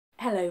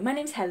Hello, my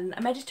name's Helen.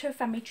 I'm editor of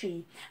Family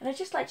Tree, and I'd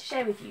just like to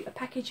share with you a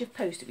package of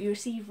post that we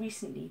received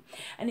recently,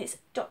 and it's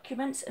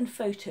documents and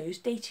photos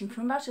dating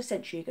from about a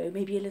century ago,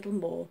 maybe a little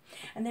more,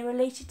 and they're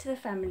related to the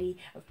family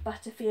of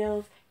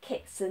Butterfields,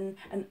 Kitson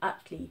and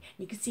Utley.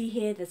 You can see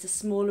here there's a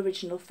small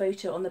original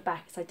photo on the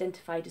back. It's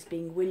identified as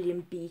being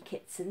William B.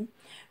 Kitson.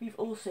 We've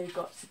also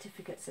got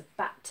certificates of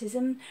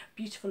baptism,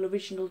 beautiful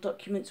original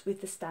documents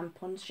with the stamp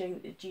on showing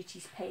that the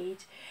duty's paid,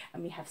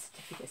 and we have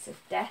certificates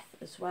of death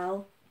as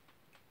well,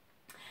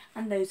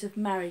 and those of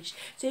marriage.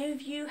 So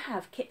if you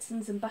have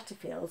Kitsons and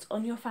Butterfields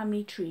on your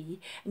family tree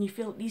and you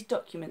feel that these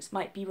documents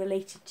might be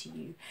related to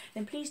you,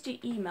 then please do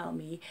email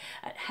me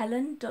at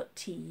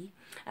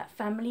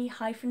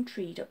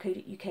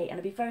helen.t@family-tree.co.uk, and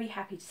I'll be very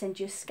happy to send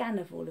you a scan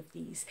of all of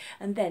these.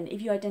 And then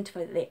if you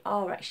identify that they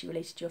are actually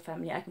related to your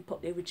family, I can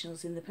pop the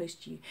originals in the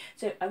post to you.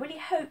 So I really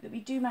hope that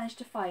we do manage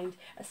to find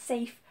a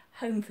safe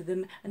home for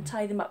them and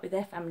tie them up with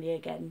their family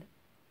again.